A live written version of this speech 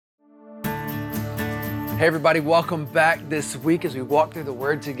Hey everybody, welcome back this week as we walk through the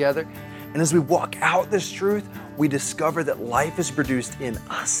Word together. And as we walk out this truth, we discover that life is produced in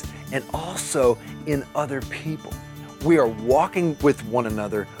us and also in other people. We are walking with one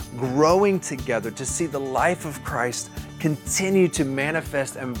another, growing together to see the life of Christ continue to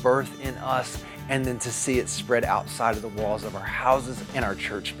manifest and birth in us, and then to see it spread outside of the walls of our houses and our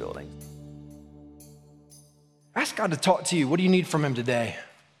church buildings. Ask God to talk to you. What do you need from Him today?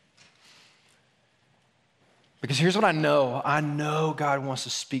 Because here's what I know. I know God wants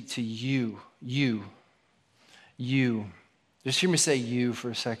to speak to you. Just hear me say you for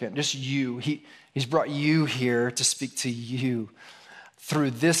a second. Just you. He's brought you here to speak to you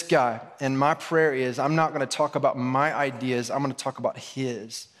through this guy. And my prayer is I'm not going to talk about my ideas. I'm going to talk about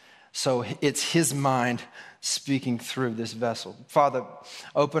His. So it's His mind speaking through this vessel. Father,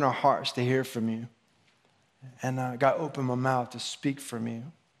 open our hearts to hear from you. And God, open my mouth to speak from you.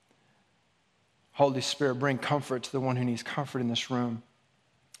 Holy Spirit, bring comfort to the one who needs comfort in this room.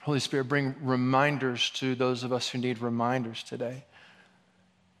 Holy Spirit, bring reminders to those of us who need reminders today.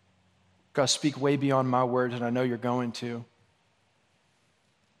 God, speak way beyond my words, and I know you're going to.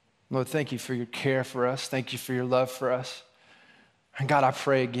 Lord, thank you for your care for us. Thank you for your love for us. And God, I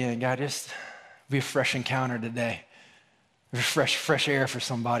pray again, God, just be a fresh encounter today. Fresh air for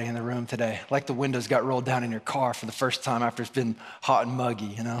somebody in the room today. Like the windows got rolled down in your car for the first time after it's been hot and muggy,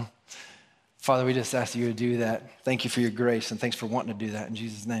 you know? Father, we just ask you to do that. Thank you for your grace, and thanks for wanting to do that in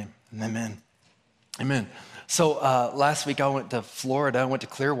Jesus' name. Amen. Amen. So last week I went to Florida. I went to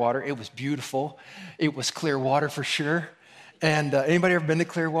Clearwater. It was beautiful. It was clear water for sure. And anybody ever been to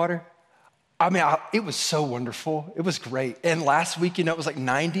Clearwater? I mean, it was so wonderful. It was great. And last week, it was like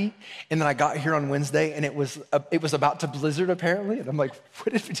 90. And then I got here on Wednesday, and it was about to blizzard apparently. And I'm like,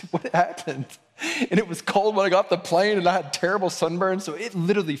 what happened? And it was cold when I got off the plane, and I had terrible sunburn. So it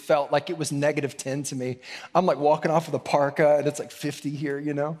literally felt like it was -10 to me. I'm like walking off with a parka, and it's like 50 here,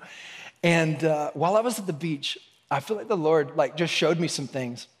 you know? And while I was at the beach, I feel like the Lord just showed me some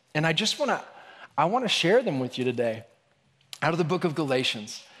things. And I want to share them with you today out of the book of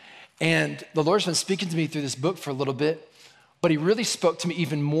Galatians. And the Lord's been speaking to me through this book for a little bit, but He really spoke to me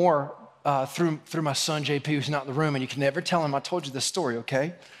even more through my son, JP, who's not in the room. And you can never tell him I told you this story,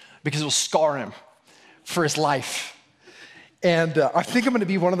 okay? Because it will scar him for his life. And I think I'm going to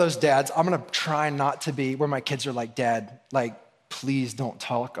be one of those dads. I'm going to try not to be where my kids are like, Dad, please don't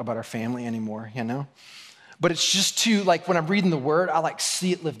talk about our family anymore, you know? But it's just too, when I'm reading the Word, I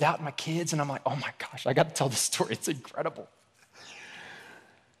see it lived out in my kids, and I'm like, oh my gosh, I got to tell this story. It's incredible.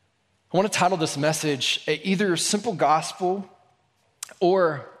 I want to title this message either Simple Gospel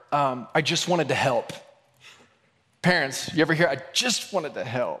or I Just Wanted to Help. Parents, you ever hear, I just wanted to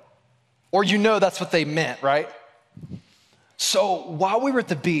help? Or that's what they meant, right? So while we were at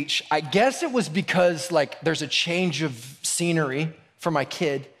the beach, I guess it was because there's a change of scenery for my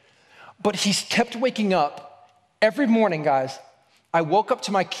kid, but he's kept waking up every morning, guys. I woke up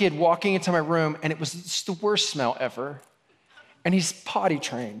to my kid walking into my room, and it was just the worst smell ever. And he's potty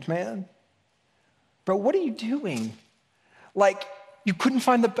trained, man. Bro, what are you doing? You couldn't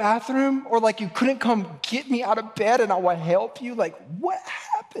find the bathroom? Or you couldn't come get me out of bed and I will help you? What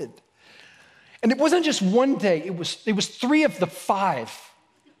happened? And it wasn't just one day. It was 3 of the 5.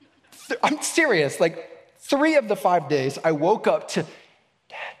 I'm serious. 3 of the 5 days, I woke up to,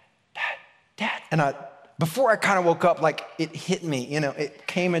 Dad. And before I kind of woke up, it hit me. It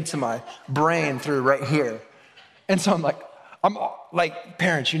came into my brain through right here. And so I'm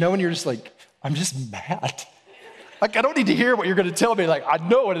parents, when you're just I'm just mad. I don't need to hear what you're going to tell me. I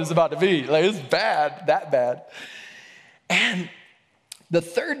know what it's about to be. It's bad, that bad. And the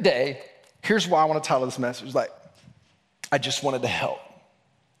 3rd day, here's why I want to title this message, I just wanted to help.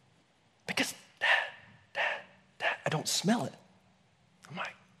 Because, Dad, I don't smell it. I'm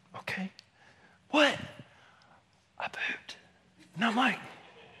like, okay. What? I pooped. And I'm like,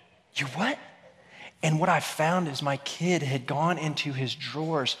 you what? And what I found is my kid had gone into his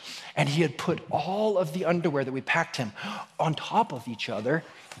drawers and he had put all of the underwear that we packed him on top of each other,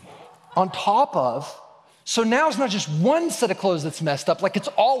 so now it's not just one set of clothes that's messed up, it's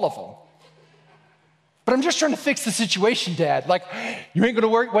all of them. But I'm just trying to fix the situation, Dad. You ain't gonna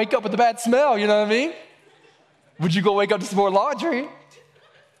wake up with a bad smell, you know what I mean? Would you go wake up to some more laundry?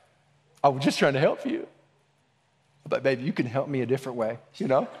 I was just trying to help you. But baby, you can help me a different way,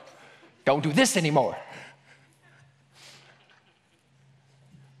 Don't do this anymore.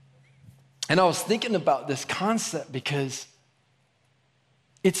 And I was thinking about this concept because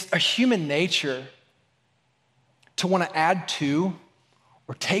it's a human nature to want to add to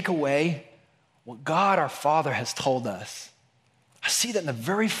or take away what God our Father has told us. I see that in the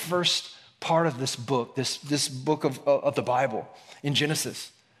very first part of this book, this book of the Bible in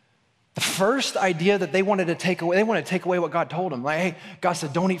Genesis. The first idea that they wanted to take away what God told them. Like, hey, God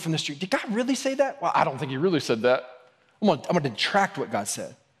said, don't eat from this tree. Did God really say that? Well, I don't think he really said that. I'm gonna detract what God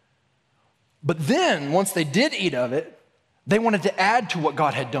said. But then, once they did eat of it, they wanted to add to what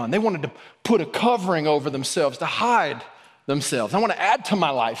God had done. They wanted to put a covering over themselves, to hide themselves. I want to add to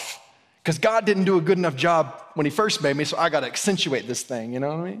my life because God didn't do a good enough job when he first made me, so I got to accentuate this thing, you know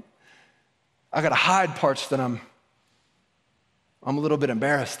what I mean? I got to hide parts that I'm a little bit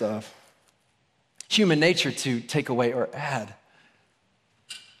embarrassed of. Human nature to take away or add.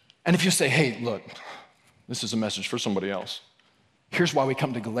 And if you say, hey, look, this is a message for somebody else. Here's why we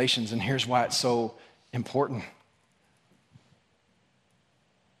come to Galatians, and here's why it's so important.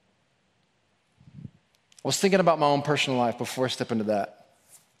 I was thinking about my own personal life before I step into that.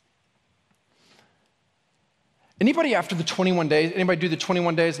 Anybody after the 21 days, anybody do the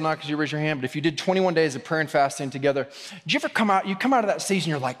 21 days? Not because you raise your hand, but if you did 21 days of prayer and fasting together, did you ever come out of that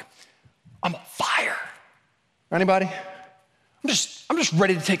season, you're like, I'm on fire. Anybody? I'm just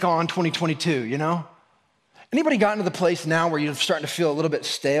ready to take on 2022, you know? Anybody gotten to the place now where you're starting to feel a little bit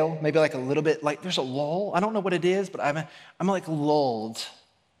stale? Maybe like a little bit, like there's a lull. I don't know what it is, but I'm like lulled.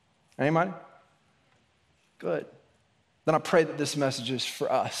 Anybody? Good. Then I pray that this message is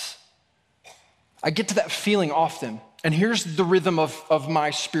for us. I get to that feeling often. And here's the rhythm of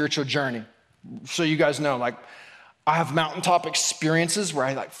my spiritual journey. So you guys know, like, I have mountaintop experiences where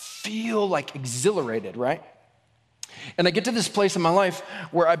I feel exhilarated, right? And I get to this place in my life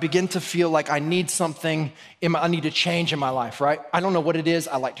where I begin to feel like I need something, I need to change in my life, right? I don't know what it is.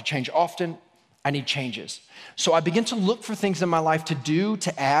 I like to change often. I need changes. So I begin to look for things in my life to do,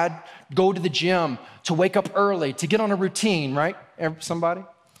 to add, go to the gym, to wake up early, to get on a routine, right? Somebody?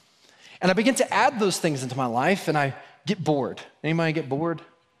 And I begin to add those things into my life and I get bored. Anybody get bored?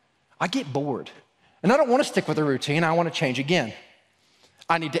 I get bored. And I don't want to stick with a routine. I want to change again.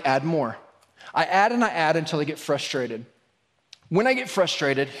 I need to add more. I add and I add until I get frustrated. When I get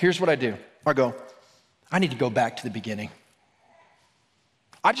frustrated, here's what I do. I go, I need to go back to the beginning.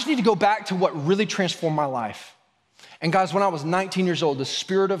 I just need to go back to what really transformed my life. And guys, when I was 19 years old, the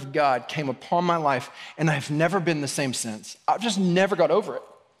Spirit of God came upon my life and I've never been the same since. I've just never got over it.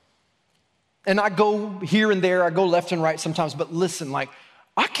 And I go here and there, I go left and right sometimes, but listen, I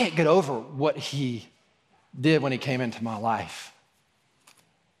can't get over what he did when he came into my life.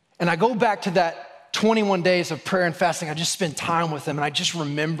 And I go back to that 21 days of prayer and fasting. I just spend time with him and I just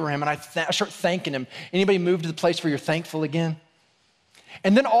remember him and I start thanking him. Anybody move to the place where you're thankful again?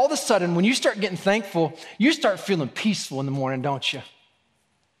 And then all of a sudden, when you start getting thankful, you start feeling peaceful in the morning, don't you?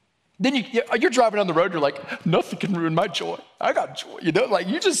 Then you're driving down the road, you're like, nothing can ruin my joy. I got joy, you know?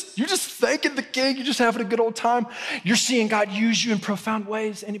 You're just thanking the King, you're just having a good old time. You're seeing God use you in profound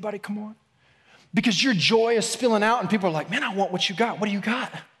ways. Anybody, come on? Because your joy is spilling out and people are like, man, I want what you got. What do you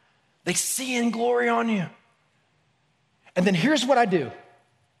got? They see in glory on you. And then here's what I do.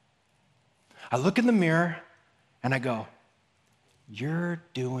 I look in the mirror and I go, you're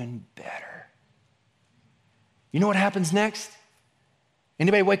doing better. You know what happens next?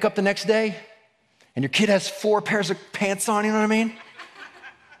 Anybody wake up the next day and your kid has 4 pairs of pants on, you know what I mean? And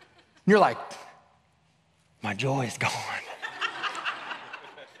you're like, my joy is gone.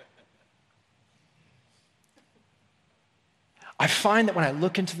 I find that when I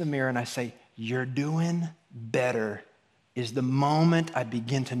look into the mirror and I say, you're doing better, is the moment I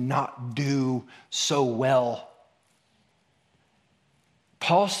begin to not do so well.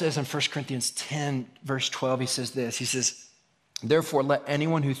 Paul says in 1 Corinthians 10, verse 12, he says this, he says, therefore, let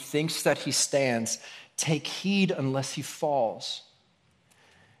anyone who thinks that he stands take heed unless he falls.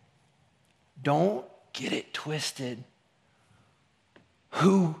 Don't get it twisted.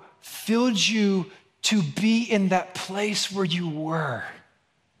 Who filled you to be in that place where you were?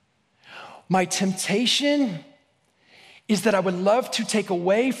 My temptation is that I would love to take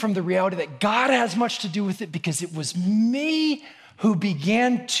away from the reality that God has much to do with it because it was me who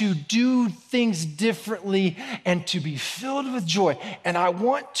began to do things differently and to be filled with joy. And I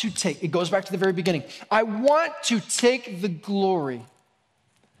want to take, it goes back to the very beginning, I want to take the glory.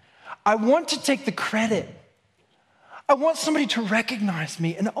 I want to take the credit. I want somebody to recognize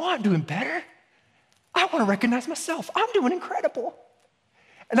me and, oh, I'm doing better. I want to recognize myself. I'm doing incredible.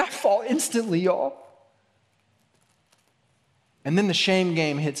 And I fall instantly, y'all. And then the shame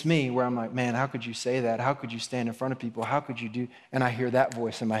game hits me where I'm like, man, how could you say that? How could you stand in front of people? How could you do? And I hear that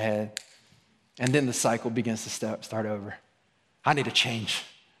voice in my head. And then the cycle begins to start over. I need to change.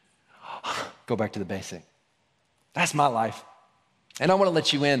 Go back to the basic. That's my life. And I want to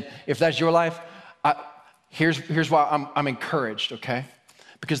let you in. If that's your life, here's why I'm encouraged, okay?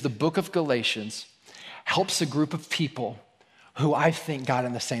 because the book of Galatians helps a group of people who I think got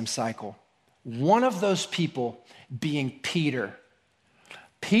in the same cycle. One of those people being Peter.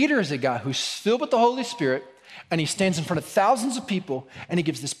 Peter is a guy who's filled with the Holy Spirit, and he stands in front of thousands of people, and he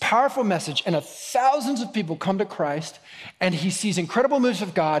gives this powerful message, and thousands of people come to Christ, and he sees incredible moves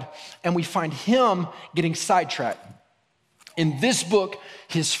of God, and we find him getting sidetracked. In this book,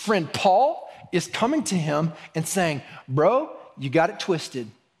 his friend Paul is coming to him and saying, bro, you got it twisted.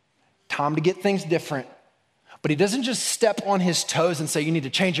 Time to get things different. But he doesn't just step on his toes and say, you need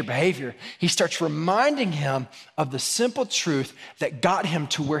to change your behavior. He starts reminding him of the simple truth that got him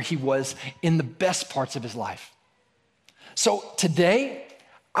to where he was in the best parts of his life. So today,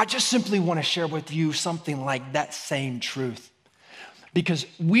 I just simply want to share with you something like that same truth. Because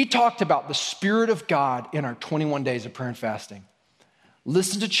we talked about the Spirit of God in our 21 days of prayer and fasting.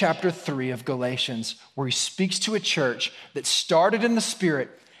 Listen to chapter 3 of Galatians, where he speaks to a church that started in the Spirit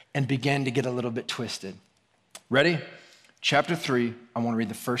and began to get a little bit twisted. Ready? Chapter 3, I want to read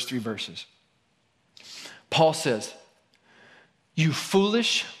the first 3 verses. Paul says, you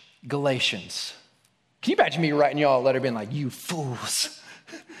foolish Galatians. Can you imagine me writing y'all a letter being like, you fools?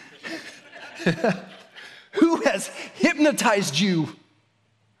 Who has hypnotized you?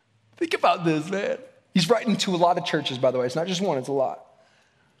 Think about this, man. He's writing to a lot of churches, by the way. It's not just one, it's a lot.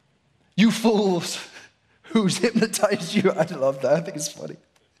 You fools, who's hypnotized you? I love that. I think it's funny.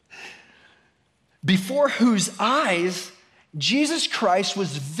 Before whose eyes Jesus Christ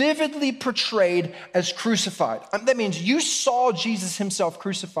was vividly portrayed as crucified. That means you saw Jesus himself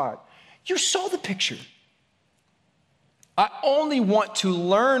crucified. You saw the picture. I only want to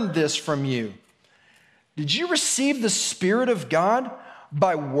learn this from you. Did you receive the Spirit of God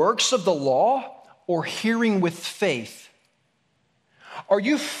by works of the law or hearing with faith? Are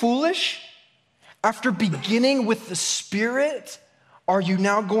you foolish? After beginning with the Spirit, are you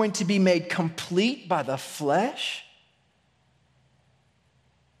now going to be made complete by the flesh?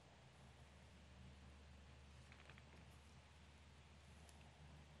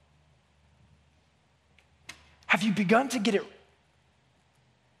 Have you begun to get it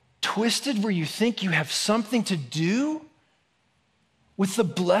twisted where you think you have something to do with the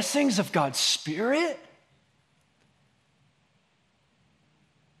blessings of God's Spirit?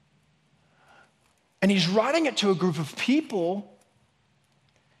 And he's writing it to a group of people.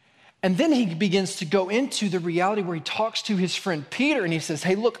 And then he begins to go into the reality where he talks to his friend Peter and he says,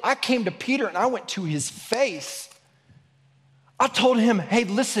 hey, look, I came to Peter and I went to his face. I told him, hey,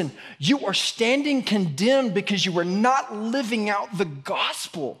 listen, you are standing condemned because you are not living out the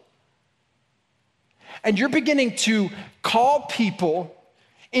gospel. And you're beginning to call people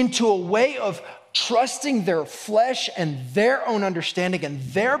into a way of trusting their flesh and their own understanding and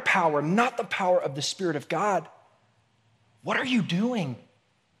their power, not the power of the Spirit of God. What are you doing?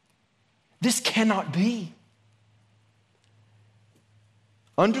 This cannot be.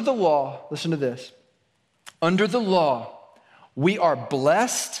 Under the law, listen to this. Under the law, we are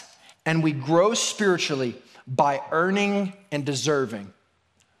blessed and we grow spiritually by earning and deserving.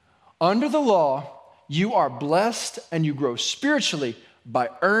 Under the law, you are blessed and you grow spiritually by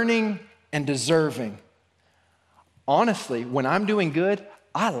earning and deserving. Honestly, when I'm doing good,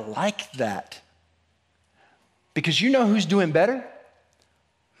 I like that. Because you know who's doing better?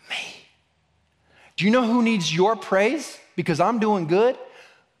 Me. Do you know who needs your praise because I'm doing good?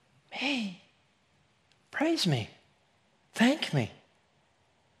 Me. Praise me. Thank me.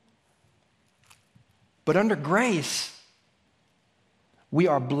 But under grace, we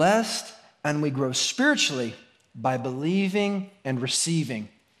are blessed and we grow spiritually by believing and receiving.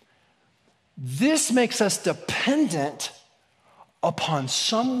 This makes us dependent upon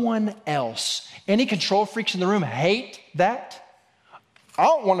someone else. Any control freaks in the room hate that. I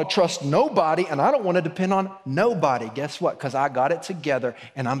don't want to trust nobody and I don't want to depend on nobody. Guess what? Because I got it together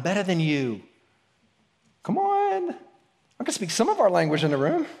and I'm better than you. Come on. I can speak some of our language in the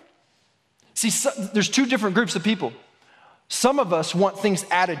room. See, there's 2 different groups of people. Some of us want things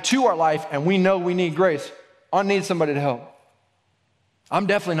added to our life and we know we need grace. I need somebody to help. I'm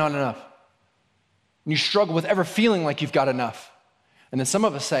definitely not enough. And you struggle with ever feeling like you've got enough. And then some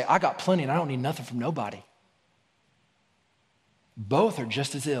of us say, I got plenty and I don't need nothing from nobody. Both are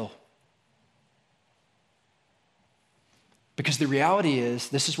just as ill. Because the reality is,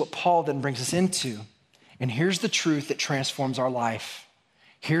 this is what Paul then brings us into. And here's the truth that transforms our life.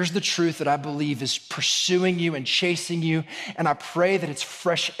 Here's the truth that I believe is pursuing you and chasing you. And I pray that it's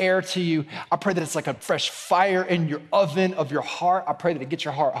fresh air to you. I pray that it's like a fresh fire in your oven of your heart. I pray that it gets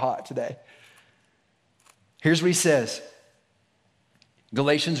your heart hot today. Here's what he says.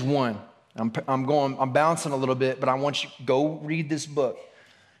 Galatians 1. I'm bouncing a little bit, but I want you to go read this book.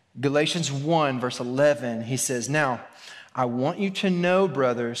 Galatians 1, verse 11, he says, "Now, I want you to know,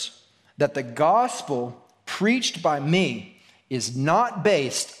 brothers, that the gospel preached by me is not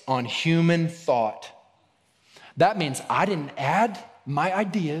based on human thought." That means I didn't add my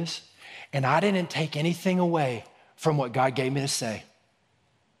ideas and I didn't take anything away from what God gave me to say.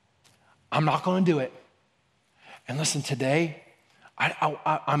 I'm not going to do it. And listen, today,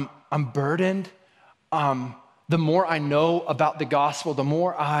 I'm burdened. The more I know about the gospel, the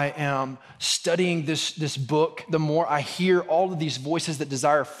more I am studying this book, the more I hear all of these voices that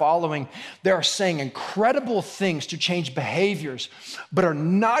desire following. They are saying incredible things to change behaviors, but are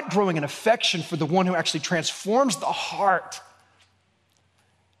not growing an affection for the one who actually transforms the heart.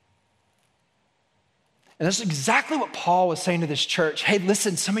 And that's exactly what Paul was saying to this church. Hey,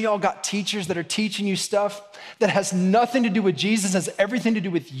 listen, some of y'all got teachers that are teaching you stuff that has nothing to do with Jesus, has everything to do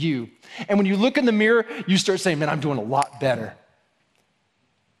with you. And when you look in the mirror, you start saying, man, I'm doing a lot better.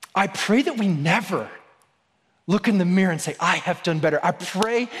 I pray that we never look in the mirror and say, I have done better. I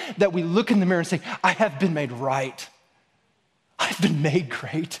pray that we look in the mirror and say, I have been made right. I've been made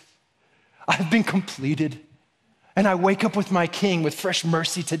great. I've been completed. And I wake up with my King with fresh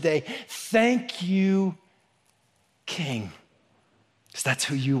mercy today. Thank you, King, because that's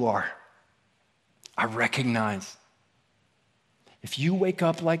who you are. I recognize if you wake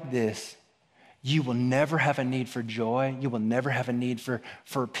up like this, you will never have a need for joy. You will never have a need for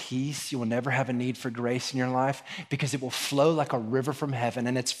peace. You will never have a need for grace in your life because it will flow like a river from heaven,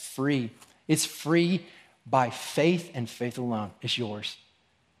 and it's free. It's free by faith and faith alone. It's yours.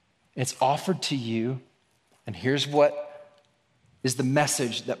 It's offered to you, and here's what is the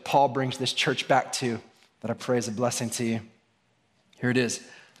message that Paul brings this church back to that I pray is a blessing to you. Here it is.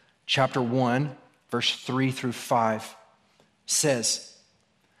 Chapter 1, verse 3 through 5 says,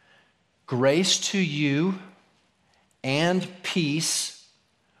 "Grace to you and peace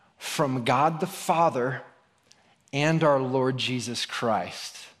from God the Father and our Lord Jesus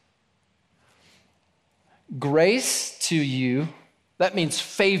Christ." Grace to you, that means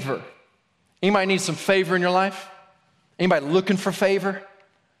favor. Anybody need some favor in your life? Anybody looking for favor?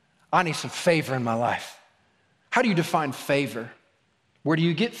 I need some favor in my life. How do you define favor? Where do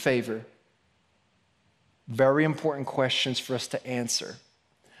you get favor? Very important questions for us to answer.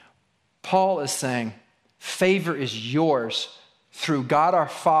 Paul is saying, favor is yours through God our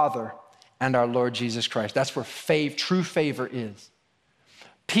Father and our Lord Jesus Christ. That's where true favor is.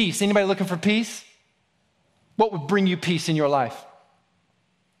 Peace. Anybody looking for peace? What would bring you peace in your life?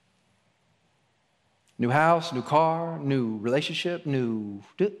 New house, new car, new relationship,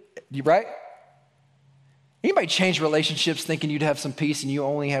 right? Anybody change relationships thinking you'd have some peace and you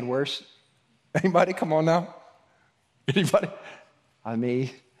only had worse? Anybody? Come on now. Anybody?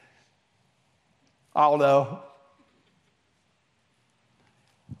 Me. I don't know.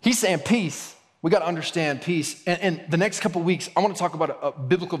 He's saying peace. We got to understand peace. And the next couple of weeks, I want to talk about a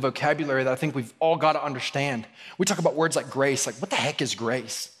biblical vocabulary that I think we've all got to understand. We talk about words like grace. Like, what the heck is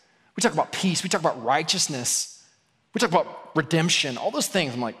grace? We talk about peace. We talk about righteousness. We talk about redemption. All those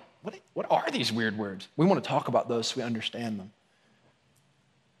things. I'm like, what are these weird words? We want to talk about those so we understand them.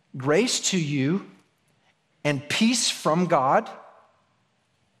 Grace to you and peace from God.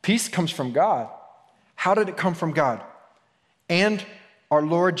 Peace comes from God. How did it come from God? And our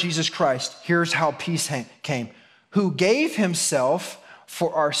Lord Jesus Christ. Here's how peace came. Who gave himself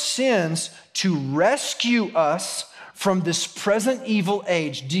for our sins to rescue us from this present evil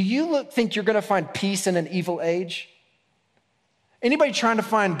age. Do you think you're going to find peace in an evil age? Anybody trying to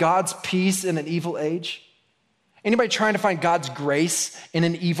find God's peace in an evil age? Anybody trying to find God's grace in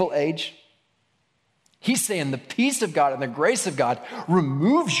an evil age? He's saying the peace of God and the grace of God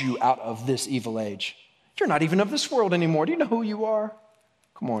removes you out of this evil age. You're not even of this world anymore. Do you know who you are?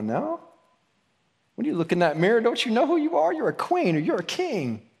 Come on now. When you look in that mirror, don't you know who you are? You're a queen or you're a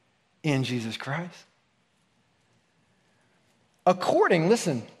king in Jesus Christ. According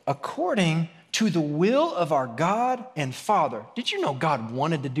to the will of our God and Father. Did you know God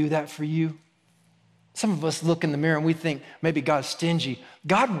wanted to do that for you? Some of us look in the mirror and we think maybe God's stingy.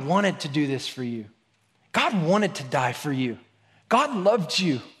 God wanted to do this for you. God wanted to die for you. God loved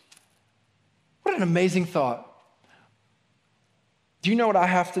you. What an amazing thought. Do you know what I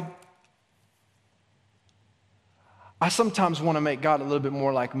have to? I sometimes want to make God a little bit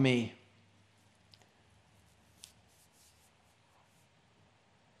more like me.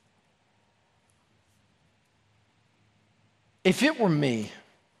 If it were me,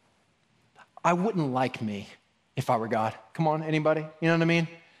 I wouldn't like me if I were God. Come on, anybody? You know what I mean?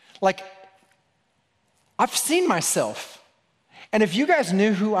 Like, I've seen myself. And if you guys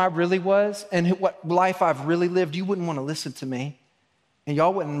knew who I really was and what life I've really lived, you wouldn't want to listen to me. and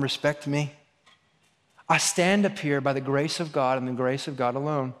y'all wouldn't respect me. I stand up here by the grace of God and the grace of God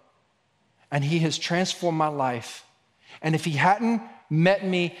alone. And he has transformed my life. And if he hadn't met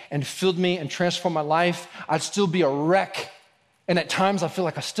me and filled me and transformed my life, I'd still be a wreck. And at times I feel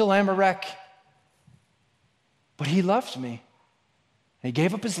like I still am a wreck. But he loved me. He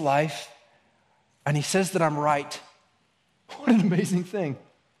gave up his life, and he says that I'm right. What an amazing thing.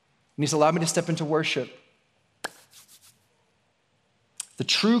 And he's allowed me to step into worship. The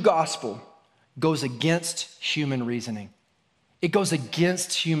true gospel goes against human reasoning. It goes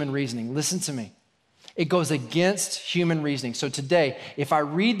against human reasoning. Listen to me. It goes against human reasoning. So today, if I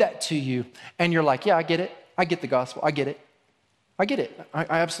read that to you and you're like, yeah, I get it. I get the gospel. I get it. I get it. I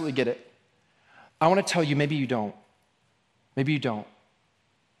absolutely get it. I want to tell you, maybe you don't. Maybe you don't.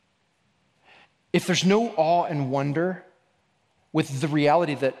 If there's no awe and wonder with the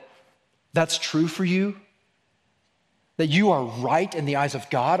reality that that's true for you, that you are right in the eyes of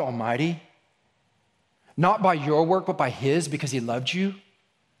God Almighty, not by your work, but by his, because he loved you.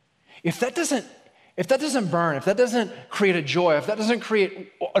 If that doesn't burn, if that doesn't create a joy, if that doesn't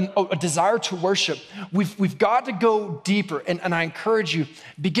create a desire to worship, we've got to go deeper. And I encourage you,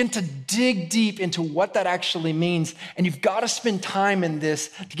 begin to dig deep into what that actually means. And you've got to spend time in this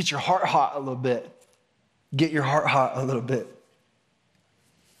to get your heart hot a little bit. Get your heart hot a little bit.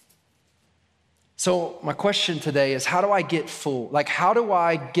 So my question today is, how do I get full? Like, how do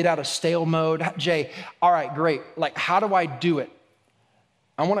I get out of stale mode? Jay, all right, great. Like, how do I do it?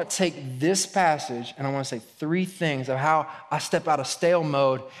 I want to take this passage and I want to say 3 things of how I step out of stale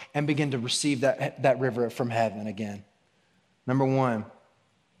mode and begin to receive that river from heaven again. Number 1,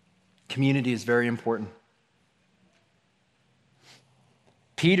 community is very important.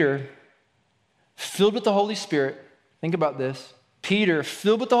 Peter, filled with the Holy Spirit, think about this. Peter,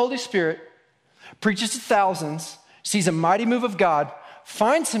 filled with the Holy Spirit, preaches to thousands, sees a mighty move of God,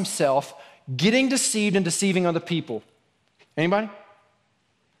 finds himself getting deceived and deceiving other people. Anybody?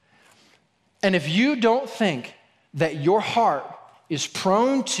 And if you don't think that your heart is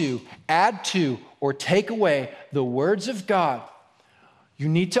prone to add to or take away the words of God, you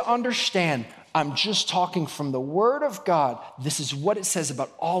need to understand, I'm just talking from the word of God. This is what it says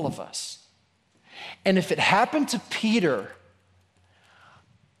about all of us. And if it happened to Peter,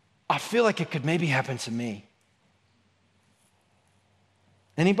 I feel like it could maybe happen to me.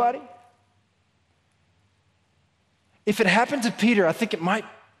 Anybody? If it happened to Peter, I think it might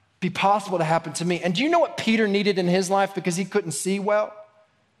be possible to happen to me. And do you know what Peter needed in his life because he couldn't see well?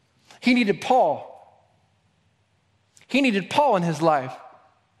 He needed Paul. He needed Paul in his life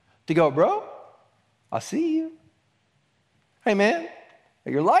to go, bro, I see you. Hey, man,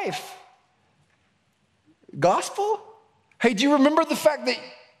 your life. Gospel? Hey, do you remember the fact that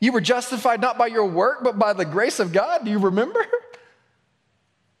you were justified not by your work, but by the grace of God? Do you remember?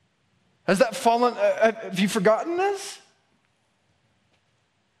 Has that fallen? Have you forgotten this?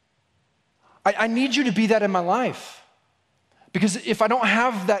 I need you to be that in my life. Because if I don't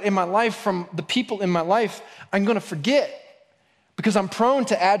have that in my life from the people in my life, I'm going to forget. Because I'm prone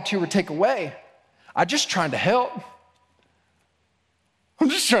to add to or take away. I'm just trying to help. I'm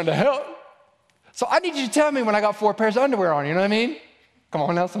just trying to help. So I need you to tell me when I got 4 pairs of underwear on, you know what I mean? Come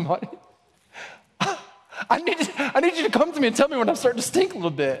on now, somebody. I need you to come to me and tell me when I'm starting to stink a little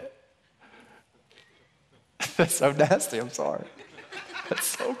bit. That's so nasty, I'm sorry. That's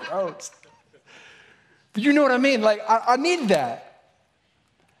so gross. But you know what I mean? Like, I need that.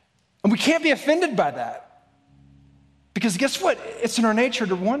 And we can't be offended by that. Because guess what? It's in our nature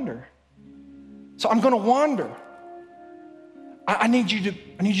to wonder. So I'm going to wander. I need you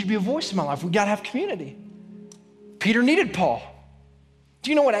to be a voice in my life. We got to have community. Peter needed Paul. Do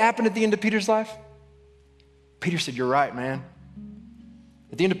you know what happened at the end of Peter's life? Peter said, you're right, man.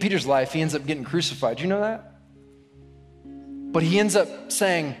 At the end of Peter's life, he ends up getting crucified. Do you know that? But he ends up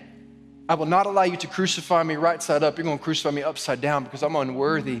saying, I will not allow you to crucify me right side up. You're going to crucify me upside down because I'm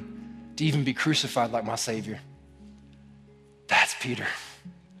unworthy to even be crucified like my Savior. That's Peter.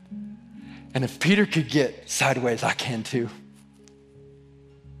 And if Peter could get sideways, I can too.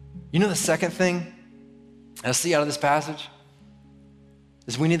 You know the second thing I see out of this passage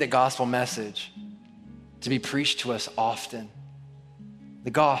is we need the gospel message to be preached to us often.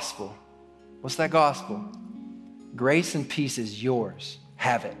 The gospel. What's that gospel? Grace and peace is yours.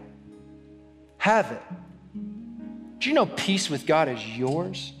 Have it. Have it. Do you know peace with God is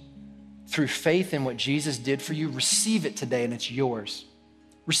yours? Through faith in what Jesus did for you, receive it today and it's yours.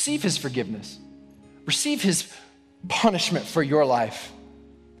 Receive his forgiveness. Receive his punishment for your life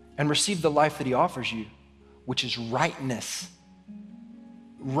and receive the life that he offers you, which is rightness.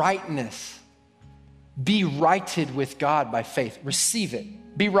 Rightness. Be righted with God by faith. Receive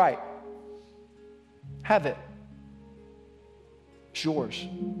it. Be right. Have it. It's yours.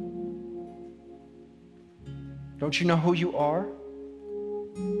 Don't you know who you are?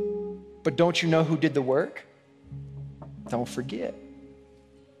 But don't you know who did the work? Don't forget.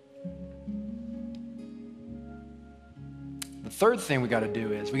 The third thing we got to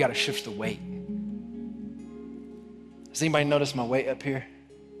do is we got to shift the weight. Does anybody notice my weight up here?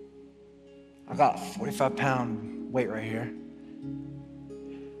 I got a 45-pound weight right here.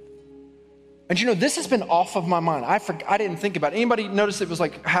 And you know, this has been off of my mind. I didn't think about it. Anybody notice it was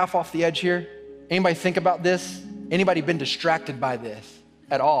like half off the edge here? Anybody think about this? Anybody been distracted by this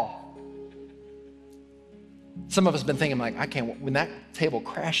at all? Some of us been thinking like, when that table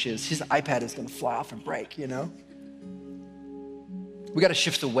crashes, his iPad is gonna fly off and break, you know? We gotta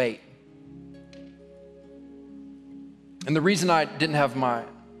shift the weight. And the reason I didn't have my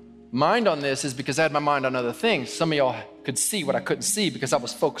mind on this is because I had my mind on other things. Some of y'all could see what I couldn't see because I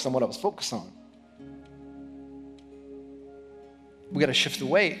was focused on what I was focused on. We got to shift the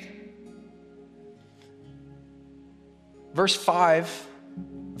weight. Verse 5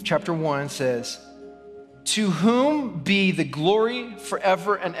 of chapter 1 says, to whom be the glory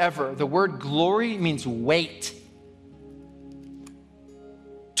forever and ever. The word glory means weight.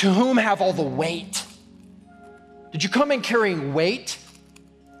 To whom have all the weight? Did you come in carrying weight?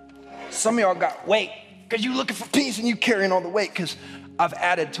 Some of y'all got weight because you're looking for peace and you carrying all the weight because I've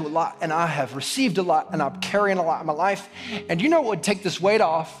added to a lot and I have received a lot and I'm carrying a lot in my life. And you know what would take this weight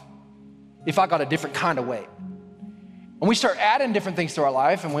off? If I got a different kind of weight. And we start adding different things to our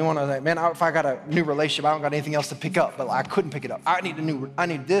life and we want to like, man, if I got a new relationship, I don't got anything else to pick up, but I couldn't pick it up. I need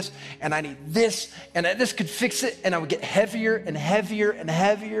this and I need this and this could fix it. And I would get heavier and heavier and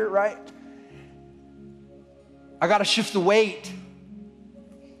heavier, right? I got to shift the weight.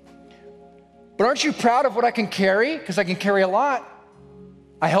 But aren't you proud of what I can carry? Because I can carry a lot.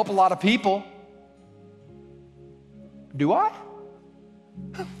 I help a lot of people. Do I?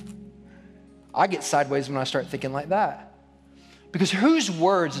 I get sideways when I start thinking like that. Because whose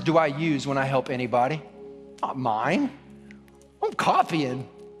words do I use when I help anybody? Not mine. I'm copying.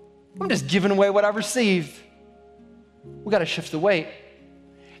 I'm just giving away what I've received. We got to shift the weight.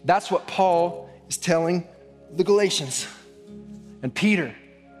 That's what Paul is telling the Galatians and Peter.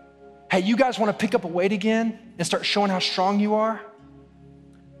 Hey, you guys want to pick up a weight again and start showing how strong you are?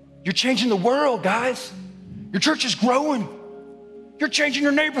 You're changing the world, guys. Your church is growing. You're changing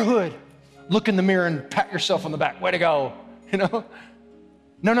your neighborhood. Look in the mirror and pat yourself on the back. Way to go, you know?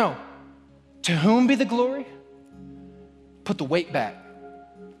 No. To whom be the glory? Put the weight back.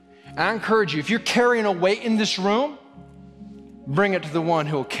 And I encourage you, if you're carrying a weight in this room, bring it to the one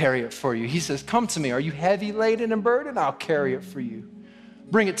who will carry it for you. He says, come to me. Are you heavy laden and burdened? I'll carry it for you.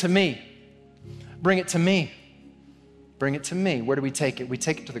 Bring it to me. Bring it to me. Bring it to me. Where do we take it? We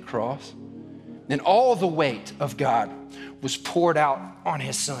take it to the cross. And all the weight of God was poured out on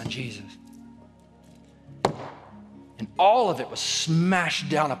his son, Jesus. And all of it was smashed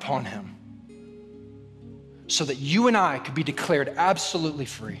down upon him so that you and I could be declared absolutely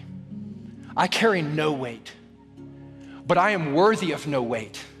free. I carry no weight, but I am worthy of no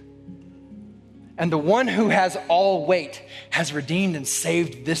weight. And the one who has all weight has redeemed and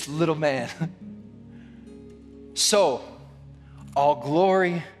saved this little man. So, all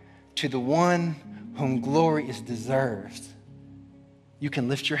glory to the one whom glory is deserved. You can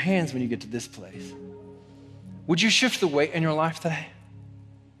lift your hands when you get to this place. Would you shift the weight in your life today?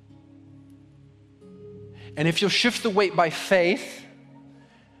 And if you'll shift the weight by faith,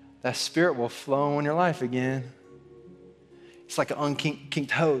 that spirit will flow in your life again. It's like an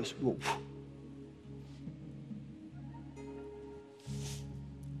unkinked hose.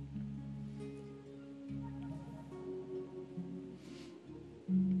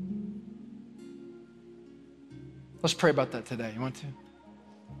 Let's pray about that today. You want to?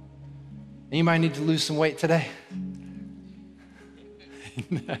 Anybody need to lose some weight today?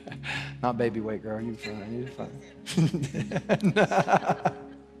 Not baby weight, girl. You're fine. You're fine.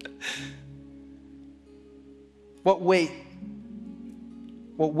 What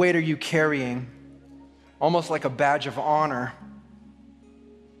weight are you carrying? Almost like a badge of honor.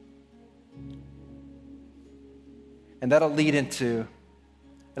 And that'll lead into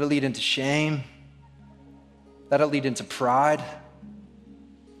shame. That'll lead into pride.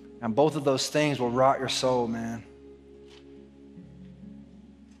 And both of those things will rot your soul, man.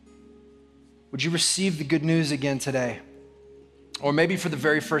 Would you receive the good news again today? Or maybe for the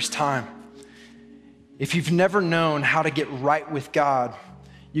very first time. If you've never known how to get right with God,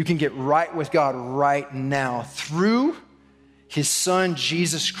 you can get right with God right now through his son,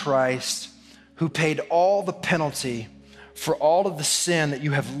 Jesus Christ, who paid all the penalty for all of the sin that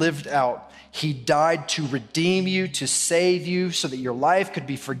you have lived out. He died to redeem you, to save you, so that your life could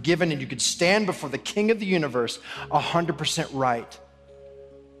be forgiven and you could stand before the King of the universe 100% right.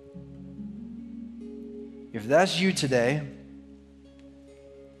 If that's you today,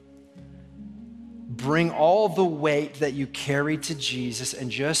 bring all the weight that you carry to Jesus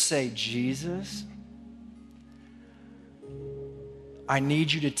and just say, Jesus, I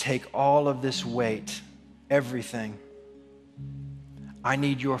need you to take all of this weight, everything. I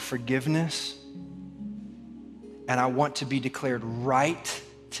need your forgiveness, and I want to be declared right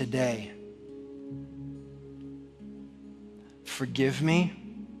today. Forgive me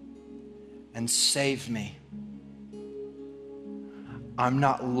and save me. I'm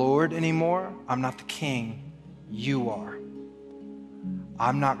not Lord anymore. I'm not the king. You are.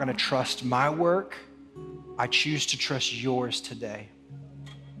 I'm not going to trust my work. I choose to trust yours today.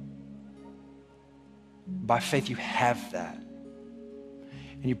 By faith, you have that.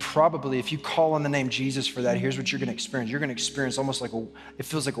 And you probably, if you call on the name Jesus for that, here's what you're going to experience. You're going to experience almost like it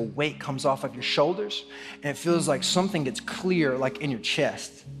feels like a weight comes off of your shoulders, and it feels like something gets clear, like in your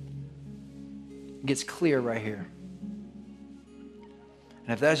chest. It gets clear right here.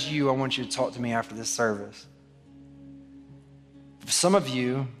 And if that's you, I want you to talk to me after this service. For some of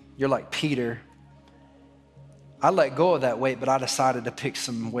you, you're like Peter. I let go of that weight, but I decided to pick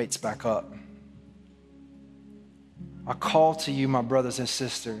some weights back up. I call to you, my brothers and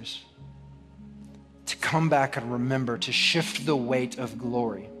sisters, to come back and remember to shift the weight of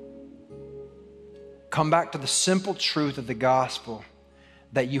glory. Come back to the simple truth of the gospel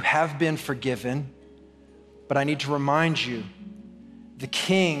that you have been forgiven, but I need to remind you, the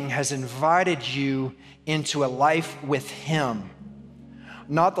King has invited you into a life with Him.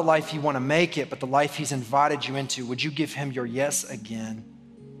 Not the life you want to make it, but the life He's invited you into. Would you give Him your yes again?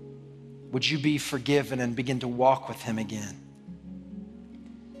 Would you be forgiven and begin to walk with Him again?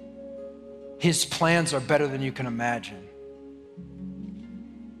 His plans are better than you can imagine.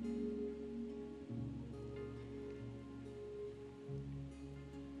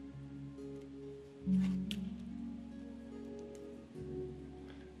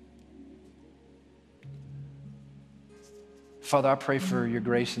 Father, I pray for your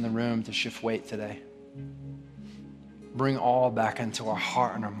grace in the room to shift weight today. Bring all back into our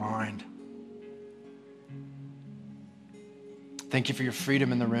heart and our mind. Thank you for your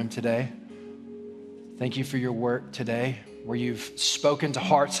freedom in the room today. Thank you for your work today, where you've spoken to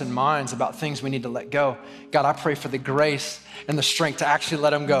hearts and minds about things we need to let go. God, I pray for the grace and the strength to actually let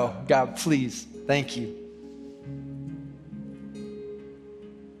them go. God, please, thank you.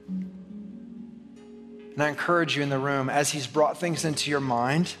 And I encourage you in the room, as He's brought things into your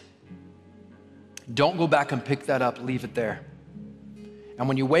mind, don't go back and pick that up, leave it there. And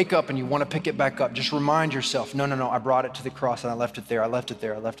when you wake up and you want to pick it back up, just remind yourself, no, I brought it to the cross and I left it there,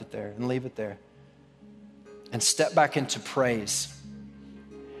 and leave it there. And step back into praise.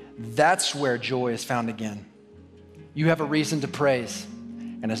 That's where joy is found again. You have a reason to praise,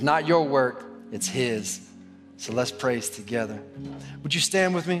 and it's not your work, it's His. So let's praise together. Would you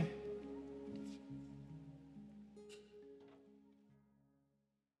stand with me?